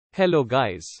Hello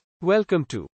guys. Welcome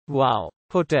to Wow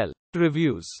Hotel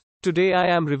Reviews. Today I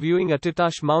am reviewing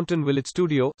Attitash Mountain Village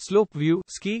Studio, Slope View,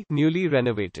 Ski, newly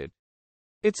renovated.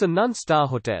 It's a non-star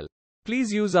hotel.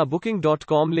 Please use our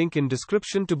booking.com link in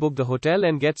description to book the hotel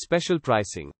and get special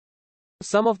pricing.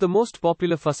 Some of the most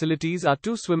popular facilities are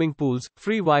 2 swimming pools,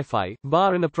 free Wi-Fi,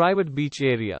 bar and a private beach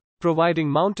area. Providing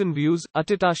mountain views,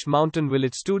 Attitash Mountain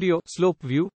Village Studio, Slope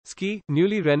View, Ski,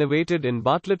 newly renovated in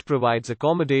Bartlett provides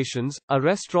accommodations, a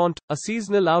restaurant, a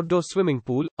seasonal outdoor swimming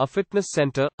pool, a fitness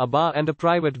center, a bar and a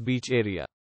private beach area.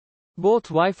 Both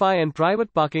Wi-Fi and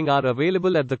private parking are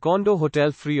available at the condo hotel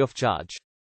free of charge.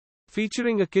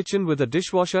 Featuring a kitchen with a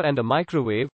dishwasher and a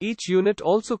microwave, each unit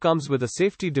also comes with a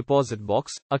safety deposit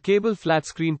box, a cable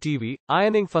flat-screen TV,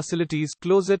 ironing facilities,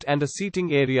 closet and a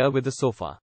seating area with a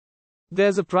sofa.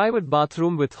 There's a private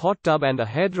bathroom with hot tub and a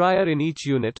hairdryer in each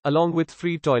unit, along with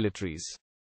free toiletries.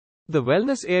 The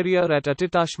wellness area at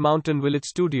Attitash Mountain Village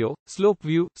Studio, Slope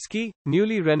View, Ski,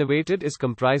 newly renovated is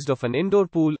comprised of an indoor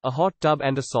pool, a hot tub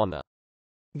and a sauna.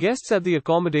 Guests at the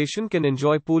accommodation can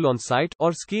enjoy pool on site,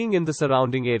 or skiing in the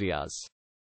surrounding areas.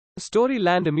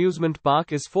 Storyland Amusement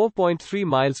Park is 4.3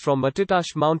 miles from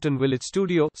Attitash Mountain Village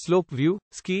Studio, Slope View,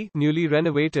 Ski, newly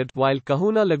renovated, while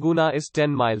Kahuna Laguna is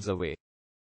 10 miles away.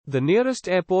 The nearest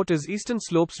airport is Eastern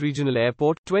Slopes Regional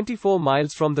Airport, 24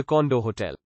 miles from the condo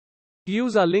hotel.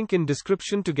 Use our link in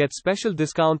description to get special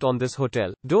discount on this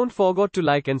hotel. Don't forget to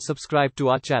like and subscribe to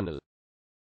our channel.